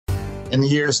In the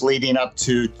years leading up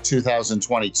to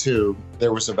 2022,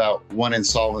 there was about one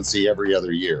insolvency every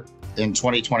other year. In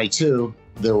 2022,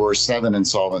 there were 7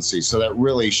 insolvencies. So that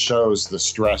really shows the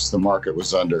stress the market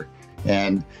was under.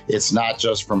 And it's not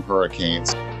just from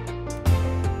hurricanes.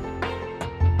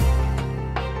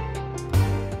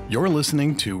 You're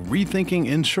listening to Rethinking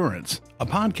Insurance, a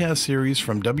podcast series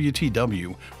from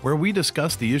WTW where we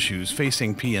discuss the issues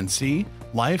facing P&C,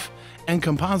 life, and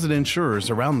composite insurers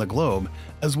around the globe,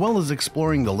 as well as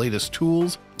exploring the latest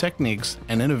tools, techniques,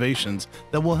 and innovations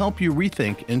that will help you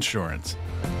rethink insurance.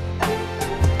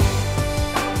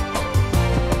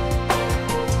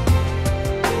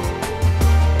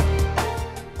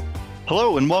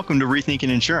 Hello and welcome to Rethinking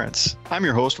Insurance. I'm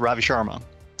your host, Ravi Sharma.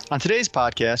 On today's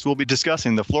podcast, we'll be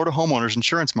discussing the Florida homeowners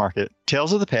insurance market,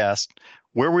 tales of the past,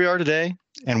 where we are today,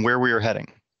 and where we are heading.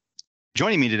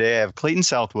 Joining me today, I have Klayton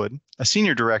Southwood, a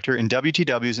senior director in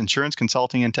WTW's Insurance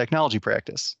Consulting and Technology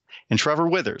Practice, and Trevar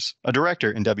Withers, a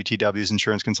director in WTW's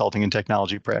Insurance Consulting and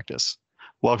Technology Practice.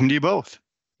 Welcome to you both.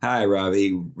 Hi,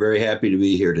 Ravi. Very happy to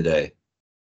be here today.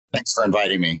 Thanks for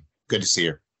inviting me. Good to see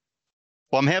you.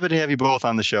 Well, I'm happy to have you both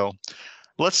on the show.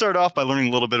 Let's start off by learning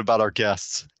a little bit about our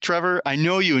guests. Trevar, I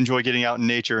know you enjoy getting out in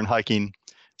nature and hiking.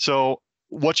 So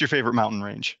what's your favorite mountain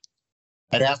range?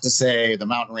 I'd have to say the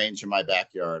mountain range in my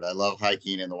backyard. I love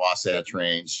hiking in the Wasatch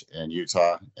Range in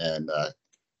Utah and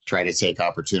try to take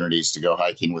opportunities to go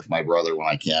hiking with my brother when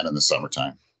I can in the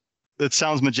summertime. It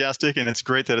sounds majestic, and it's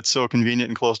great that it's so convenient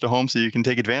and close to home so you can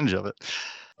take advantage of it.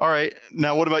 All right.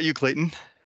 Now, what about you, Klayton?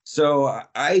 So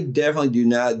I definitely do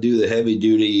not do the heavy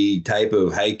duty type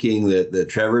of hiking that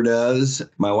Trevar does.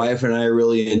 My wife and I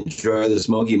really enjoy the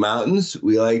Smoky Mountains.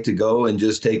 We like to go and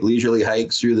just take leisurely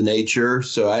hikes through the nature.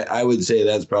 So I would say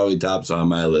that's probably tops on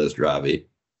my list, Ravi.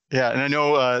 Yeah, and I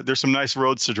know there's some nice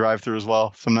roads to drive through as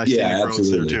well. Some nice scenic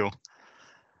roads there too.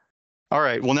 All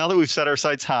right. Well, now that we've set our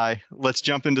sights high, let's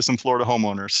jump into some Florida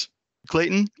homeowners.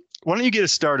 Klayton, why don't you get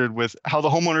us started with how the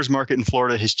homeowners market in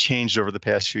Florida has changed over the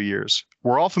past few years?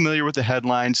 We're all familiar with the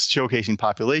headlines showcasing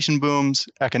population booms,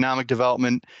 economic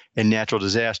development, and natural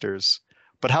disasters.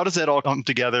 But how does that all come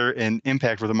together and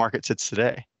impact where the market sits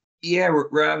today? Yeah,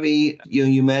 Ravi,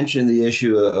 you mentioned the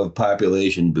issue of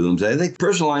population booms. I think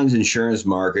personal lines insurance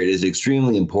market is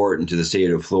extremely important to the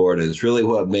state of Florida. It's really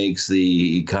what makes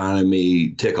the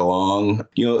economy tick along.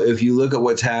 If you look at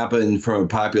what's happened from a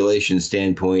population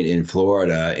standpoint in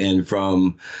Florida and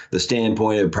from the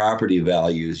standpoint of property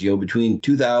values, between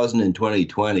 2000 and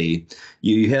 2020,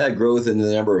 you had growth in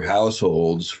the number of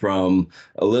households from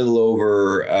a little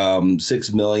over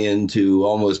 6 million to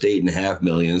almost 8.5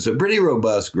 million. So pretty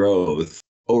robust growth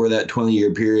over that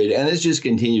 20-year period. And it's just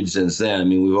continued since then. I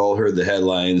mean, we've all heard the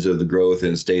headlines of the growth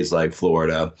in states like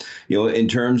Florida. In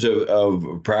terms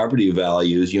of property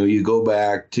values, you go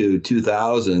back to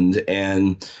 2000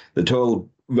 and the total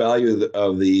value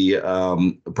of the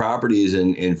properties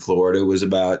in Florida was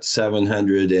about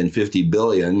 $750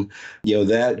 billion.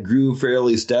 That grew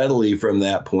fairly steadily from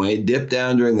that point, dipped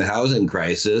down during the housing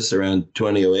crisis around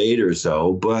 2008 or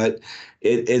so, but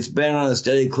it's been on a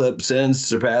steady clip since,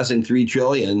 surpassing $3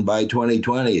 trillion by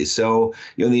 2020. So,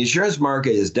 the insurance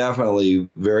market is definitely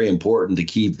very important to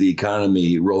keep the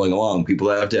economy rolling along. People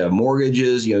have to have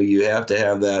mortgages. You have to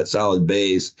have that solid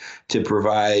base to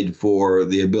provide for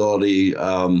the ability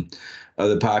of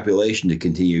the population to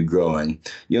continue growing.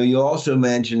 You also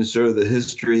mentioned sort of the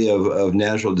history of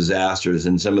natural disasters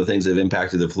and some of the things that have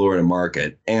impacted the Florida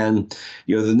market. And,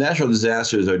 the natural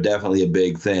disasters are definitely a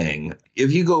big thing.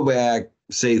 If you go back,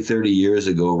 say 30 years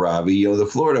ago, Ravi, the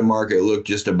Florida market looked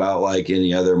just about like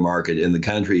any other market in the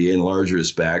country in large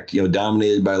respect,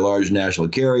 dominated by large national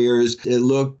carriers. It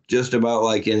looked just about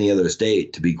like any other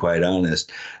state, to be quite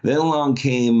honest. Then along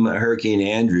came Hurricane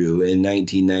Andrew in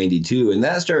 1992, and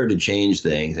that started to change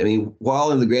things. I mean,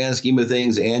 while in the grand scheme of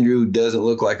things, Andrew doesn't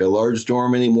look like a large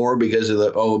storm anymore because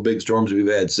of all the big storms we've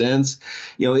had since,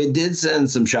 it did send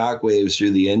some shockwaves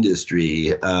through the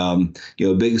industry.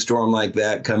 A big storm like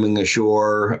that coming ashore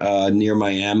near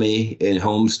Miami in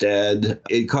Homestead.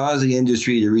 It caused the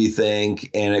industry to rethink,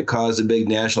 and it caused the big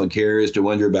national carriers to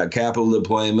wonder about capital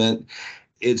deployment.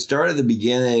 It started the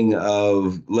beginning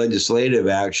of legislative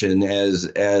action as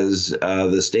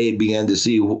the state began to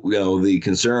see the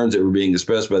concerns that were being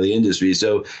expressed by the industry.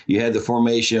 So you had the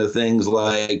formation of things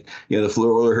like the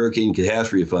Florida Hurricane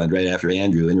Catastrophe Fund right after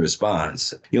Andrew in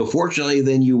response. Fortunately,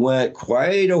 then you went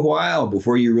quite a while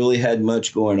before you really had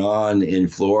much going on in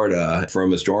Florida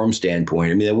from a storm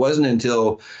standpoint. I mean, it wasn't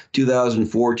until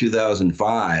 2004,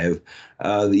 2005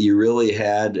 You really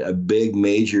had a big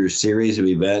major series of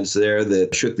events there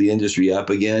that shook the industry up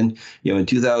again. In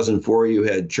 2004, you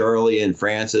had Charlie and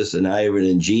Francis and Ivan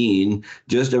and Jean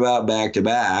just about back to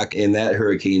back in that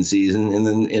hurricane season. And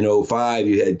then in '05,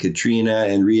 you had Katrina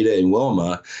and Rita and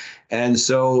Wilma. And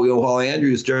so, while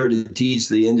Andrew started to teach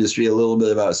the industry a little bit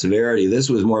about severity, this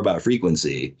was more about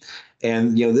frequency.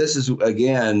 And, this is,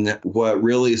 again, what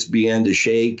really began to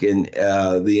shake in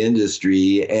the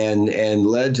industry and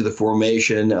led to the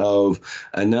formation of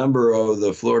a number of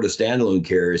the Florida standalone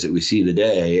carriers that we see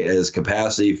today as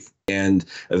capacity and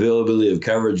availability of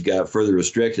coverage got further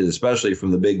restricted, especially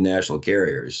from the big national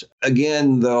carriers.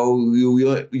 Again, though,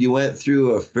 you went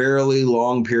through a fairly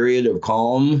long period of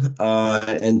calm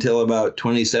until about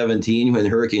 2017 when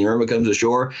Hurricane Irma comes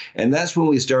ashore. And that's when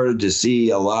we started to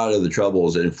see a lot of the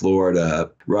troubles in Florida.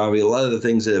 Ravi, a lot of the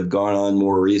things that have gone on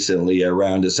more recently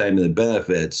around assignment of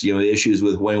benefits, issues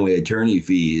with one-way attorney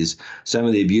fees, some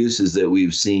of the abuses that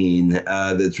we've seen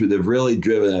that have really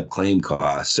driven up claim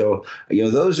costs. So,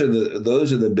 those are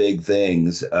the big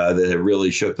things that have really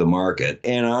shook the market.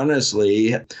 And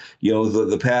honestly,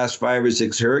 the past 5 or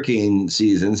 6 hurricane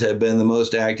seasons have been the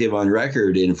most active on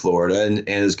record in Florida and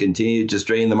has continued to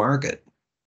strain the market.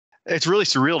 It's really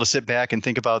surreal to sit back and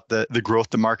think about the growth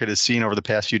the market has seen over the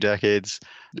past few decades.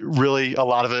 Really, a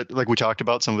lot of it, like we talked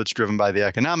about, some of it's driven by the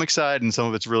economic side and some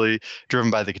of it's really driven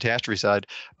by the catastrophe side.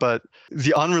 But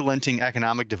the unrelenting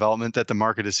economic development that the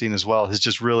market has seen as well has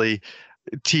just really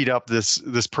teed up this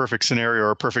perfect scenario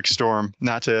or a perfect storm,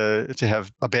 not to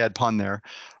have a bad pun there.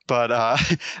 But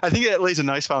I think that lays a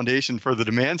nice foundation for the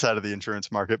demand side of the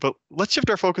insurance market. But let's shift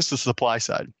our focus to the supply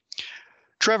side.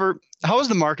 Trevar, how has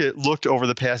the market looked over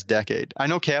the past decade? I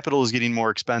know capital is getting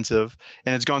more expensive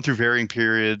and it's gone through varying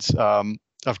periods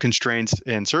of constraints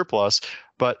and surplus,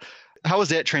 but how has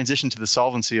that transitioned to the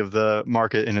solvency of the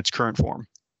market in its current form?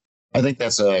 I think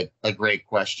that's a great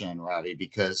question, Ravi,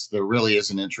 because there really is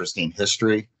an interesting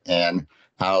history and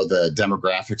how the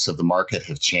demographics of the market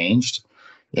have changed.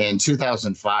 In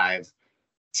 2005,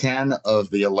 10 of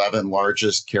the 11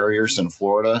 largest carriers in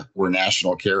Florida were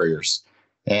national carriers.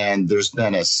 And there's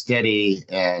been a steady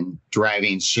and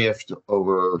driving shift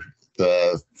over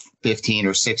the 15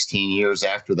 or 16 years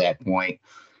after that point,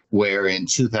 where in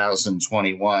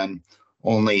 2021,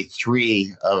 only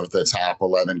 3 of the top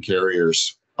 11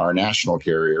 carriers are national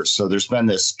carriers. So there's been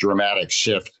this dramatic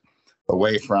shift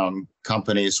away from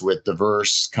companies with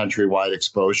diverse countrywide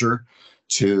exposure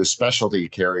to specialty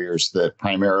carriers that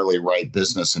primarily write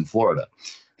business in Florida.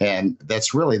 And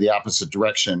that's really the opposite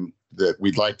direction that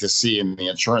we'd like to see in the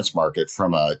insurance market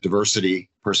from a diversity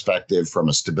perspective, from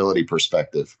a stability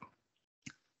perspective.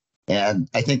 And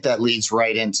I think that leads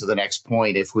right into the next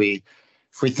point. If we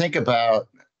think about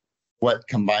what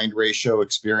combined ratio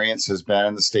experience has been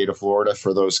in the state of Florida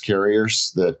for those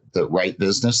carriers that write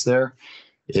business there,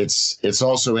 it's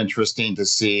also interesting to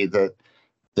see that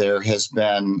there has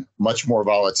been much more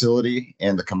volatility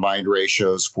in the combined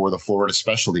ratios for the Florida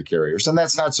specialty carriers. And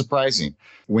that's not surprising.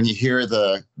 When you hear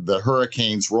the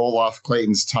hurricanes roll off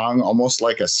Klayton's tongue, almost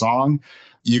like a song,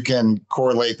 you can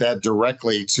correlate that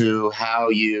directly to how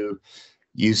you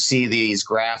see these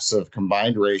graphs of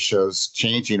combined ratios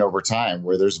changing over time,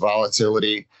 where there's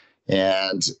volatility.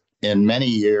 And in many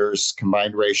years,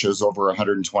 combined ratios over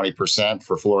 120%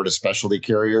 for Florida specialty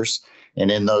carriers. And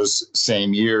in those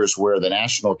same years where the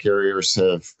national carriers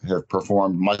have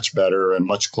performed much better and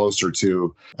much closer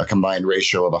to a combined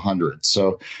ratio of 100.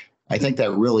 So I think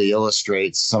that really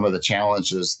illustrates some of the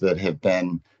challenges that have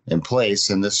been in place.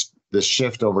 And this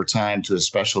shift over time to a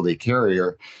specialty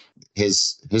carrier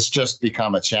has just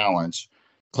become a challenge.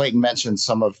 Klayton mentioned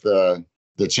some of the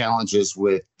challenges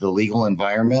with the legal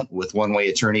environment, with one-way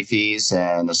attorney fees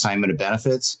and assignment of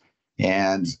benefits.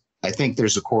 And I think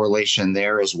there's a correlation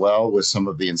there as well with some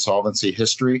of the insolvency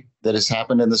history that has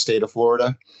happened in the state of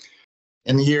Florida.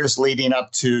 In the years leading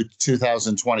up to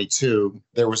 2022,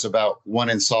 there was about 1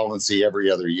 insolvency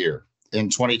every other year. In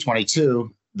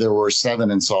 2022, there were 7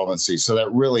 insolvencies. So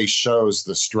that really shows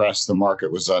the stress the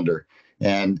market was under.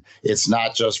 And it's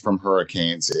not just from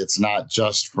hurricanes. It's not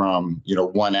just from,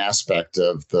 one aspect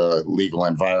of the legal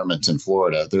environment in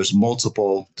Florida. There's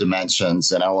multiple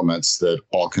dimensions and elements that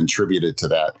all contributed to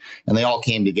that. And they all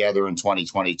came together in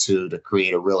 2022 to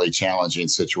create a really challenging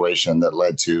situation that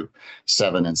led to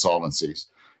 7 insolvencies.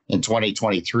 In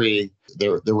 2023,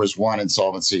 there was 1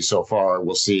 insolvency so far.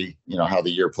 We'll see, how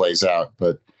the year plays out,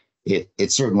 but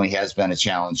it certainly has been a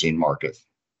challenging market.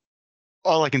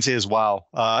 All I can say is, wow.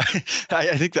 I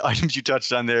think the items you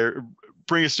touched on there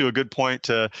bring us to a good point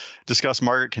to discuss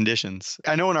market conditions.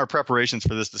 I know in our preparations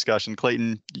for this discussion,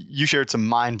 Klayton, you shared some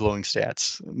mind-blowing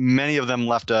stats. Many of them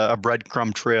left a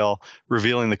breadcrumb trail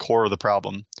revealing the core of the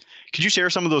problem. Could you share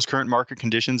some of those current market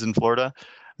conditions in Florida?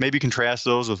 Maybe contrast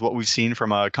those with what we've seen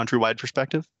from a countrywide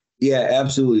perspective? Yeah,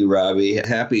 absolutely, Robbie.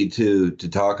 Happy to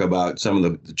talk about some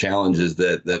of the challenges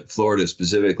that Florida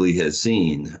specifically has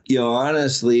seen.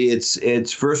 Honestly,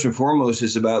 it's first and foremost,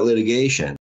 it's about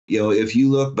litigation. If you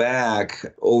look back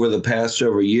over the past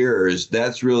several years,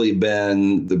 that's really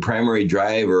been the primary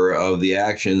driver of the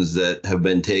actions that have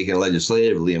been taken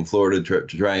legislatively in Florida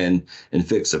to try and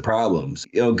fix the problems.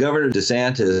 Governor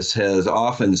DeSantis has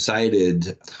often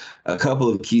cited a couple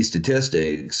of key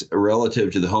statistics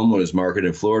relative to the homeowners market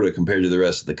in Florida compared to the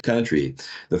rest of the country.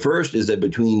 The first is that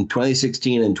between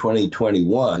 2016 and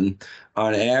 2021,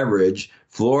 on average,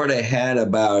 Florida had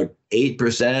about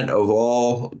 8% of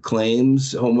all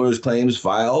claims, homeowners claims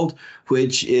filed,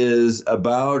 which is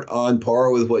about on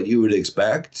par with what you would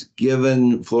expect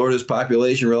given Florida's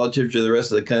population relative to the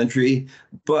rest of the country.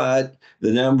 But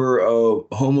the number of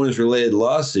homeowners related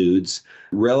lawsuits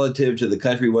relative to the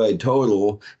countrywide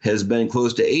total has been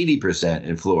close to 80%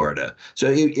 in Florida. So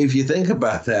if you think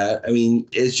about that,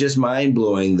 it's just mind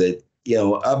blowing that,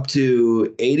 up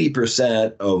to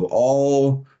 80% of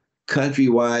all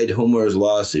countrywide homeowners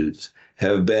lawsuits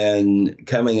have been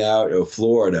coming out of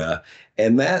Florida.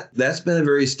 And that's been a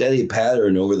very steady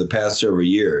pattern over the past several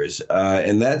years.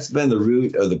 And that's been the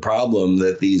root of the problem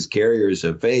that these carriers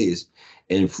have faced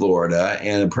in Florida,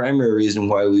 and a primary reason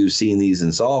why we've seen these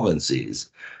insolvencies.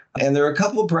 And there are a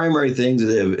couple of primary things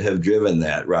that have driven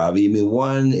that, Ravi.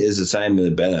 One is assignment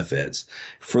of benefits.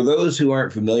 For those who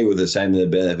aren't familiar with assignment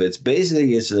of benefits,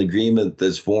 basically it's an agreement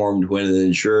that's formed when an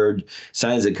insured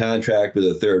signs a contract with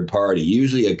a third party,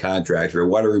 usually a contractor, a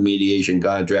water remediation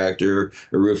contractor,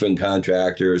 a roofing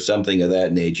contractor, something of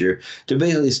that nature, to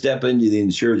basically step into the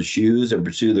insured's shoes and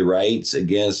pursue the rights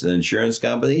against an insurance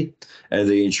company and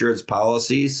the insurance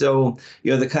policy. So,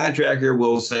 the contractor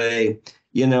will say,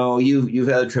 you've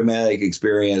had a traumatic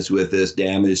experience with this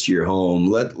damage to your home.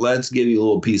 Let's give you a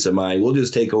little peace of mind. We'll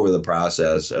just take over the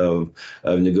process of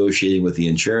negotiating with the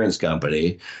insurance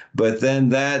company. But then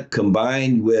that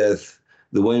combined with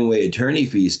the one-way attorney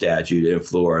fee statute in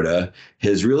Florida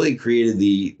has really created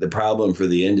the problem for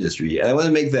the industry. And I want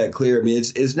to make that clear.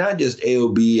 It's not just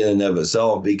AOB in and of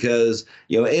itself, because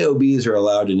AOBs are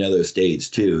allowed in other states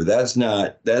too. That's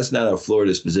not a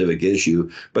Florida specific issue.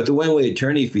 But the one-way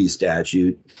attorney fee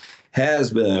statute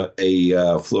has been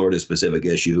a Florida specific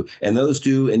issue. And those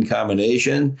two in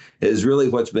combination is really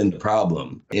what's been the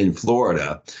problem in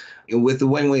Florida. With the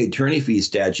one-way attorney fee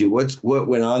statute, what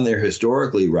went on there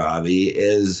historically, Ravi,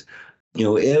 is,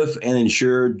 if an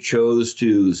insured chose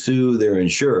to sue their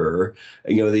insurer,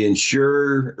 the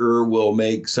insurer will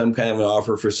make some kind of an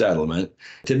offer for settlement.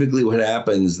 Typically what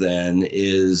happens then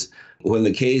is when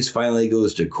the case finally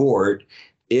goes to court,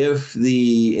 if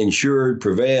the insured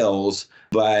prevails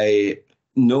by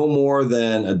no more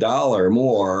than $1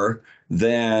 more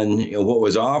than what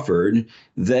was offered,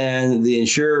 then the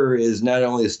insurer is not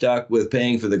only stuck with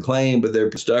paying for the claim, but they're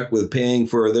stuck with paying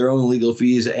for their own legal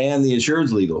fees and the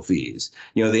insured's legal fees.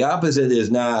 The opposite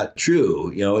is not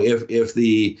true. If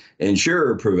the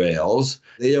insurer prevails,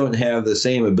 they don't have the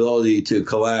same ability to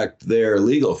collect their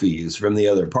legal fees from the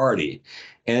other party.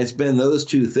 And it's been those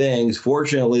two things.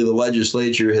 Fortunately, the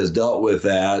legislature has dealt with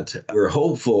that. We're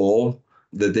hopeful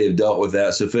that they've dealt with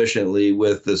that sufficiently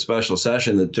with the special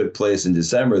session that took place in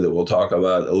December that we'll talk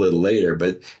about a little later.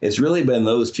 But it's really been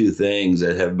those two things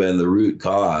that have been the root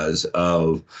cause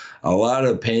of a lot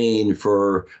of pain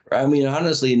for,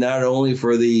 honestly, not only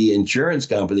for the insurance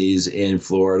companies in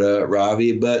Florida,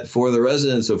 Ravi, but for the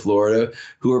residents of Florida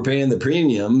who are paying the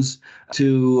premiums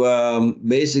to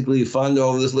basically fund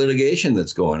all this litigation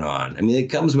that's going on. It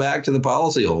comes back to the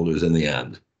policyholders in the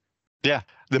end. Yeah.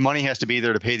 The money has to be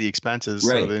there to pay the expenses,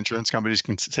 right, so the insurance companies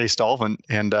can stay solvent.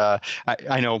 And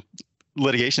I know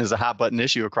litigation is a hot button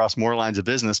issue across more lines of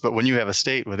business, but when you have a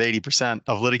state with 80%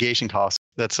 of litigation costs,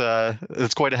 that's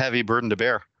quite a heavy burden to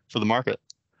bear for the market.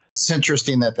 It's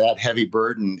interesting that heavy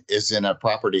burden is in a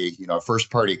property, first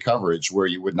party coverage where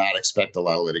you would not expect a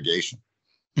lot of litigation.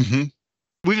 Mm-hmm.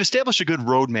 We've established a good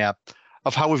roadmap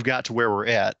of how we've got to where we're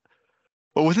at.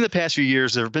 But within the past few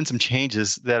years, there have been some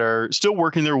changes that are still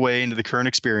working their way into the current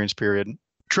experience period.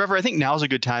 Trevar, I think now's a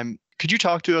good time. Could you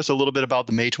talk to us a little bit about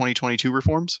the May 2022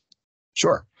 reforms?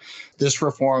 Sure. This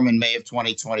reform in May of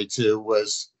 2022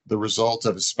 was the result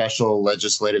of a special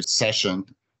legislative session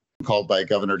called by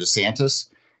Governor DeSantis.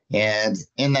 And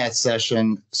in that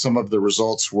session, some of the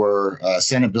results were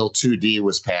Senate Bill 2D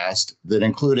was passed that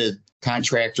included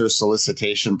contractor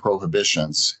solicitation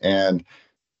prohibitions. And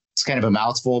it's kind of a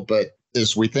mouthful, but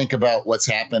as we think about what's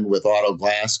happened with auto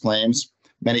glass claims,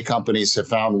 many companies have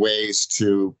found ways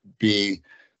to be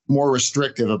more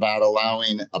restrictive about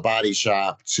allowing a body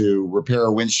shop to repair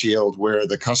a windshield where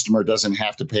the customer doesn't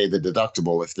have to pay the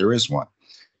deductible if there is one.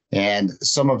 And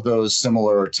some of those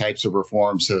similar types of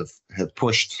reforms have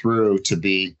pushed through to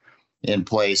be in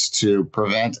place to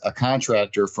prevent a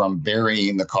contractor from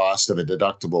burying the cost of a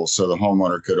deductible so the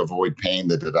homeowner could avoid paying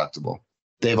the deductible.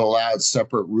 They've allowed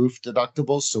separate roof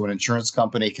deductibles so an insurance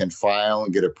company can file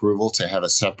and get approval to have a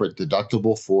separate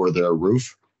deductible for their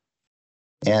roof.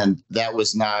 And that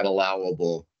was not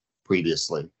allowable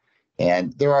previously.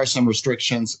 And there are some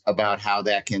restrictions about how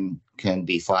that can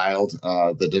be filed.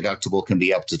 The deductible can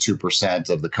be up to 2%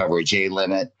 of the coverage A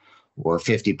limit or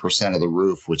 50% of the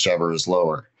roof, whichever is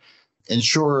lower.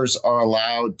 Insurers are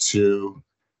allowed to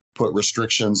put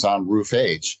restrictions on roof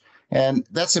age. And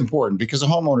that's important because a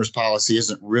homeowner's policy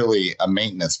isn't really a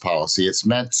maintenance policy. It's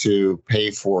meant to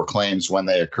pay for claims when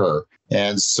they occur.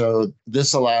 And so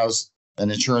this allows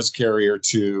an insurance carrier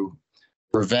to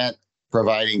prevent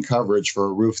providing coverage for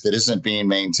a roof that isn't being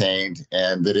maintained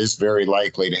and that is very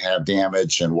likely to have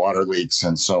damage and water leaks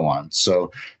and so on.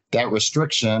 So that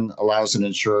restriction allows an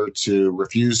insurer to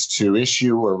refuse to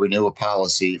issue or renew a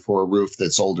policy for a roof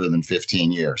that's older than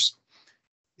 15 years.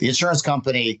 The insurance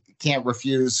company can't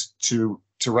refuse to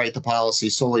write the policy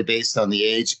solely based on the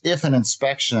age if an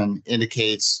inspection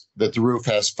indicates that the roof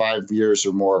has 5 years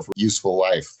or more of useful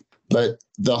life. But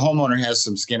the homeowner has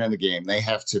some skin in the game. They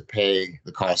have to pay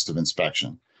the cost of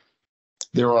inspection.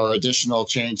 There are additional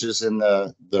changes in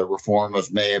the reform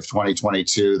of May of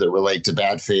 2022 that relate to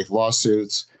bad faith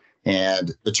lawsuits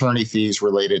and attorney fees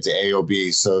related to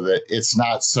AOB so that it's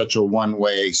not such a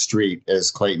one-way street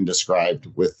as Klayton described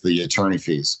with the attorney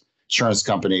fees. Insurance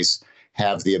companies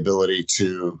have the ability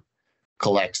to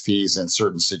collect fees in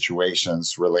certain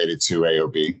situations related to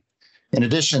AOB. In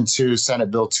addition to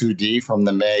Senate Bill 2D from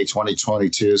the May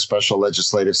 2022 special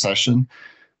legislative session,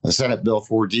 the Senate Bill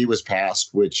 4D was passed,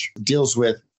 which deals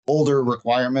with older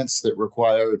requirements that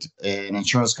required an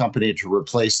insurance company to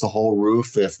replace the whole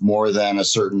roof if more than a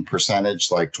certain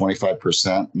percentage, like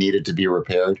 25%, needed to be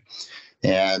repaired.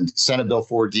 And Senate Bill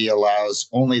 4D allows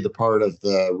only the part of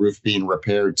the roof being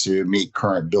repaired to meet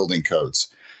current building codes.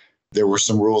 There were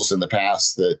some rules in the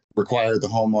past that required the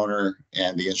homeowner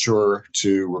and the insurer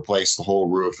to replace the whole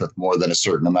roof if more than a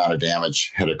certain amount of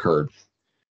damage had occurred.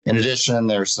 In addition,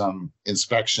 there's some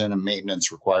inspection and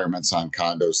maintenance requirements on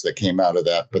condos that came out of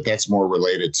that, but that's more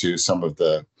related to some of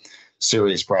the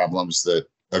serious problems that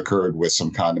occurred with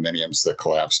some condominiums that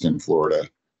collapsed in Florida.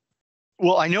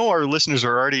 Well, I know our listeners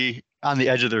are already on the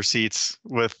edge of their seats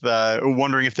with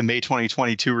wondering if the May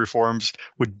 2022 reforms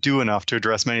would do enough to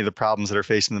address many of the problems that are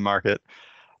facing the market.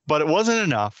 But it wasn't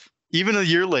enough. Even a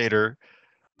year later,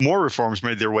 more reforms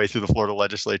made their way through the Florida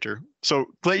legislature. So,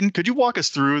 Klayton, could you walk us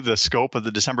through the scope of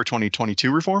the December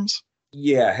 2022 reforms?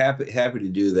 Yeah, happy to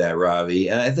do that, Ravi.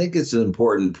 And I think it's an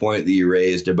important point that you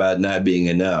raised about not being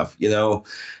enough. You know,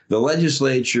 the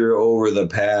legislature over the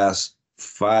past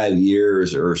 5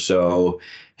 years or so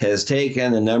has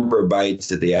taken a number of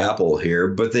bites at the apple here,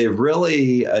 but they've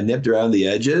really nipped around the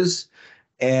edges.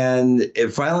 And it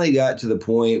finally got to the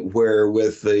point where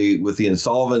with the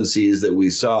insolvencies that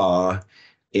we saw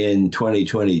in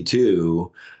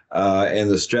 2022 and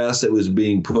the stress that was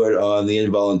being put on the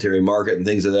involuntary market and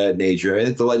things of that nature, I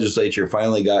think the legislature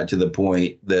finally got to the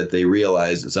point that they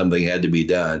realized that something had to be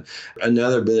done.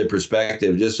 Another bit of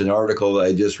perspective, just an article that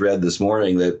I just read this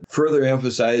morning that further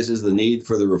emphasizes the need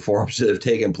for the reforms that have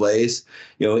taken place.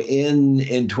 You know,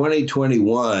 in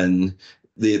 2021,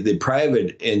 the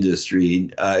private industry,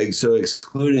 so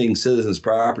excluding Citizens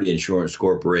Property Insurance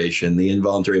Corporation, the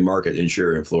involuntary market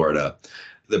insurer in Florida,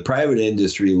 the private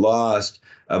industry lost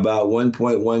about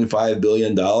 $1.15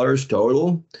 billion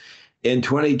total. In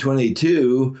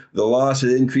 2022, the loss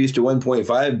had increased to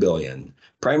 $1.5 billion,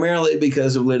 primarily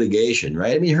because of litigation,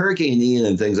 right? I mean, Hurricane Ian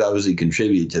and things obviously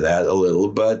contribute to that a little,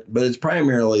 but it's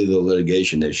primarily the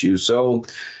litigation issue. So,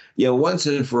 you know, once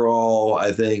and for all,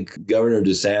 I think Governor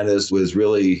DeSantis was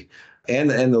really, and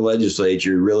the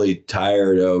legislature really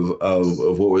tired of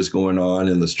what was going on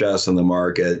and the stress on the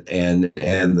market, and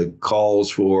the calls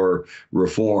for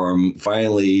reform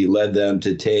finally led them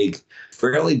to take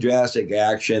fairly drastic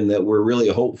action that we're really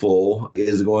hopeful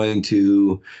is going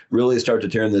to really start to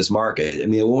turn this market. I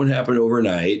mean, it won't happen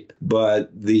overnight, but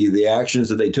the actions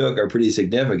that they took are pretty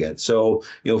significant. So,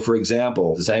 you know, for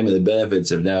example, the assignment of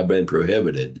benefits have now been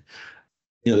prohibited.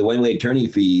 The one-way attorney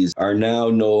fees are now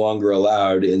no longer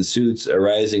allowed in suits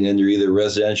arising under either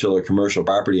residential or commercial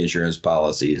property insurance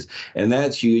policies. And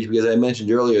that's huge because I mentioned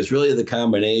earlier, it's really the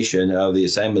combination of the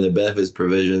assignment of benefits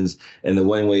provisions and the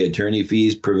one-way attorney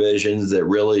fees provisions that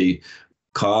really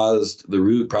caused the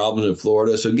root problem in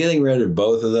Florida. So getting rid of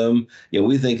both of them,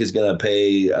 we think is going to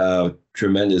pay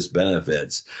tremendous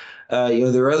benefits.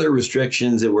 There are other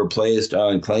restrictions that were placed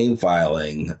on claim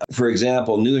filing. For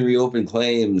example, new and reopened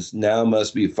claims now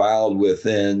must be filed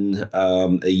within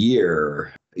a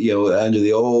year. Under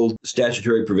the old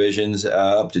statutory provisions,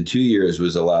 up to 2 years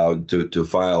was allowed to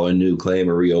file a new claim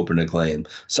or reopen a claim.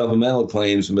 Supplemental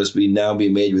claims must now be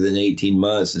made within 18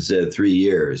 months instead of 3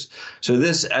 years. So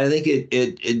this, I think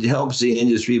it helps the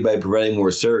industry by providing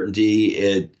more certainty.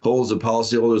 It holds the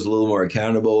policyholders a little more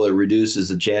accountable. It reduces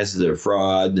the chances of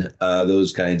fraud,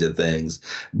 those kinds of things.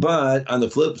 But on the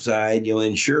flip side,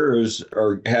 insurers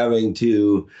are having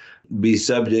to be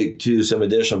subject to some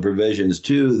additional provisions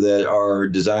too that are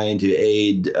designed to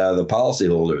aid the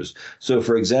policyholders. So,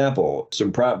 for example, some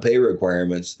prompt pay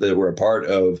requirements that were a part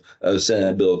of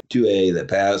Senate Bill 2A that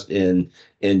passed in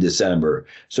December.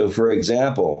 So, for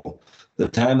example, the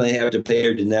time they have to pay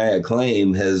or deny a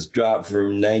claim has dropped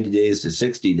from 90 days to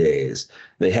 60 days.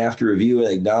 They have to review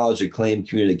and acknowledge a claim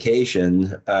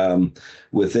communication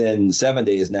within 7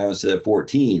 days now instead of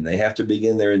 14. They have to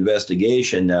begin their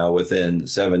investigation now within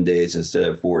 7 days instead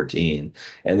of 14.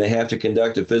 And they have to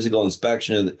conduct a physical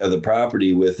inspection of the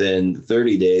property within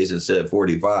 30 days instead of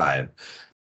 45.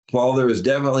 While there is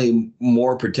definitely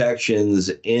more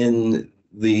protections in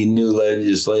the new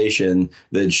legislation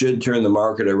that should turn the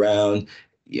market around,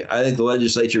 I think the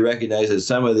legislature recognized that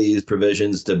some of these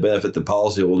provisions to benefit the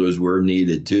policyholders were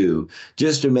needed too,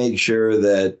 just to make sure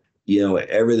that,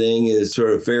 everything is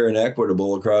sort of fair and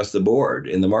equitable across the board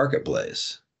in the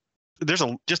marketplace. There's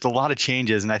just a lot of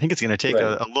changes, and I think it's going to take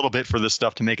a little bit for this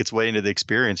stuff to make its way into the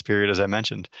experience period, as I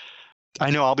mentioned. I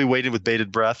know I'll be waiting with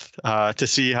bated breath to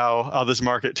see how this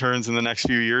market turns in the next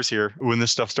few years here when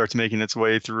this stuff starts making its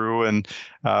way through and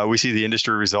we see the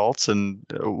industry results, and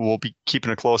we'll be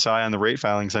keeping a close eye on the rate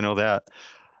filings. I know that.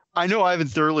 I know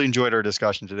I've thoroughly enjoyed our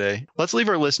discussion today. Let's leave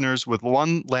our listeners with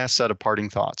one last set of parting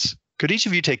thoughts. Could each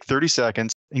of you take 30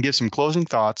 seconds and give some closing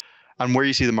thoughts on where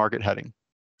you see the market heading?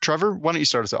 Trevor, why don't you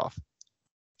start us off?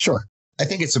 Sure. I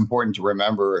think it's important to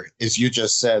remember, as you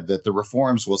just said, that the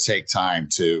reforms will take time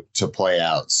to play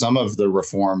out. Some of the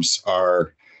reforms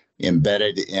are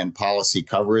embedded in policy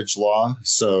coverage law,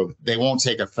 so they won't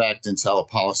take effect until a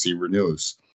policy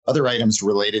renews. Other items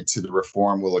related to the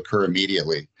reform will occur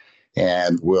immediately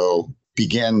and will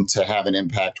begin to have an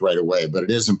impact right away. But it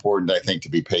is important, I think, to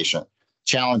be patient.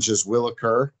 Challenges will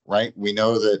occur, right? We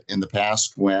know that in the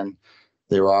past, when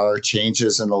there are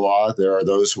changes in the law, there are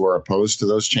those who are opposed to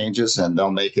those changes, and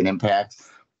they'll make an impact.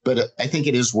 But I think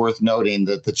it is worth noting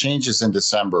that the changes in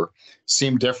December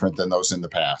seem different than those in the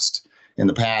past. In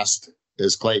the past,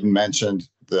 as Klayton mentioned,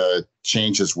 the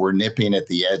changes were nipping at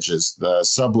the edges. The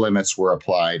sublimits were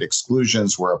applied,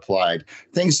 exclusions were applied,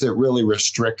 things that really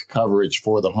restrict coverage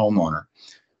for the homeowner.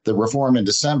 The reform in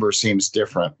December seems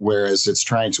different, whereas it's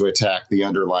trying to attack the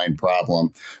underlying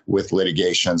problem with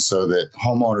litigation so that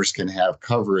homeowners can have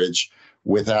coverage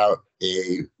without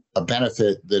a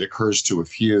benefit that occurs to a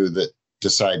few that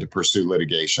decide to pursue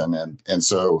litigation. And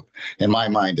so, in my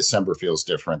mind, December feels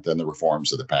different than the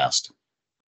reforms of the past.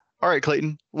 All right,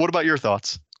 Klayton, what about your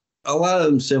thoughts? A lot of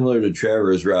them similar to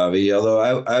Trevor's, Ravi, although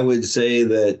I would say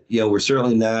that, we're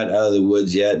certainly not out of the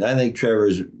woods yet. And I think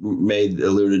Trevor's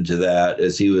alluded to that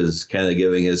as he was kind of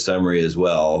giving his summary as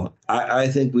well. I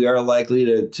think we are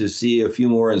likely to see a few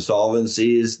more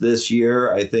insolvencies this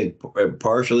year. I think it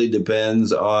partially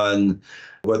depends on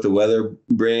what the weather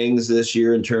brings this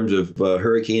year in terms of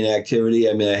hurricane activity.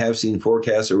 I mean, I have seen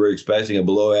forecasts that we're expecting a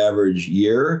below average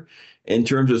year in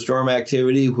terms of storm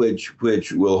activity, which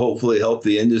will hopefully help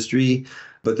the industry.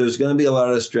 But there's going to be a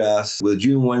lot of stress with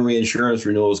June 1 reinsurance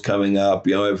renewals coming up.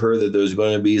 I've heard that there's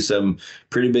going to be some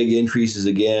pretty big increases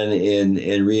again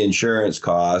in reinsurance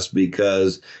costs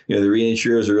because, the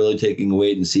reinsurers are really taking a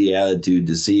wait and see attitude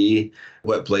to see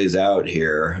what plays out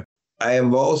here. I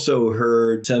have also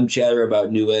heard some chatter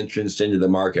about new entrants into the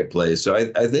marketplace. So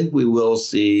I think we will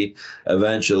see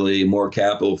eventually more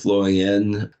capital flowing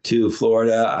in to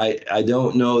Florida. I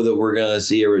don't know that we're going to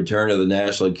see a return of the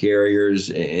national carriers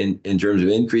in terms of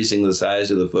increasing the size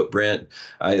of the footprint.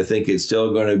 I think it's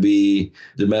still going to be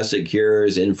domestic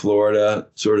carriers in Florida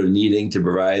sort of needing to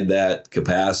provide that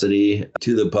capacity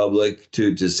to the public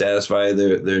to satisfy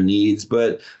their needs.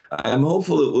 But I'm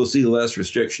hopeful that we'll see less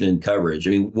restriction in coverage.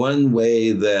 I mean, one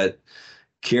way that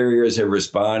carriers have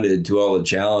responded to all the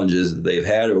challenges that they've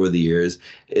had over the years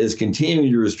is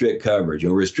continuing to restrict coverage,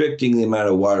 restricting the amount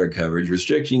of water coverage,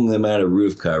 restricting the amount of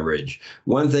roof coverage.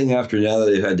 One thing after another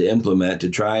they've had to implement to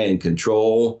try and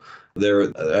control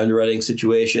their underwriting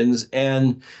situations.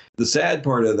 And the sad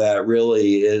part of that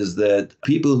really is that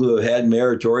people who have had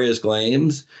meritorious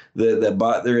claims that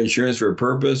bought their insurance for a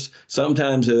purpose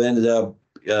sometimes have ended up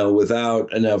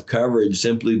without enough coverage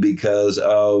simply because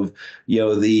of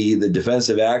the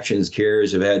defensive actions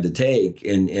carriers have had to take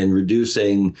in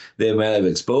reducing the amount of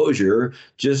exposure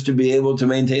just to be able to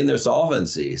maintain their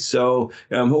solvency. So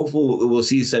I'm hopeful that we'll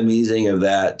see some easing of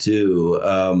that too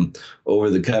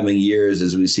over the coming years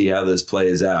as we see how this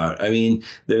plays out. I mean,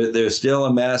 there's still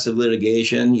a massive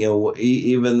litigation.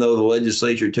 Even though the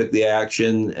legislature took the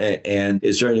action and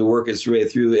is starting to work its way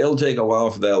through, it'll take a while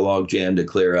for that logjam to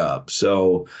clear up.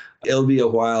 So it'll be a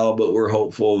while, but we're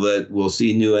hopeful that we'll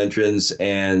see new entrants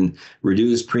and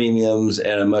reduced premiums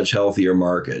and a much healthier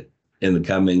market in the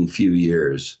coming few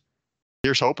years.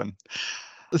 Here's hoping.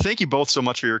 Thank you both so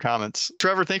much for your comments.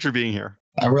 Trevar, thanks for being here.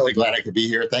 I'm really glad I could be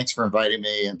here. Thanks for inviting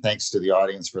me, and thanks to the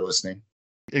audience for listening.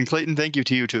 And Klayton, thank you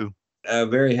to you too.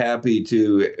 I'm very happy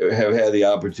to have had the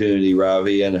opportunity,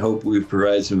 Ravi, and hope we've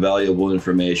provided some valuable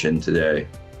information today.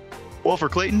 Well, for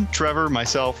Klayton, Trevar,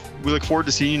 myself, we look forward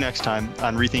to seeing you next time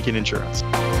on Rethinking Insurance.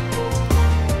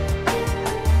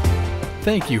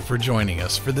 Thank you for joining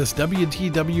us for this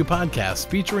WTW podcast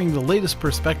featuring the latest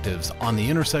perspectives on the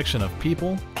intersection of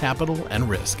people, capital, and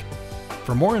risk.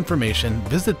 For more information,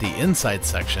 visit the Insights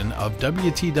section of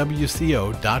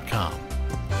WTWCO.com.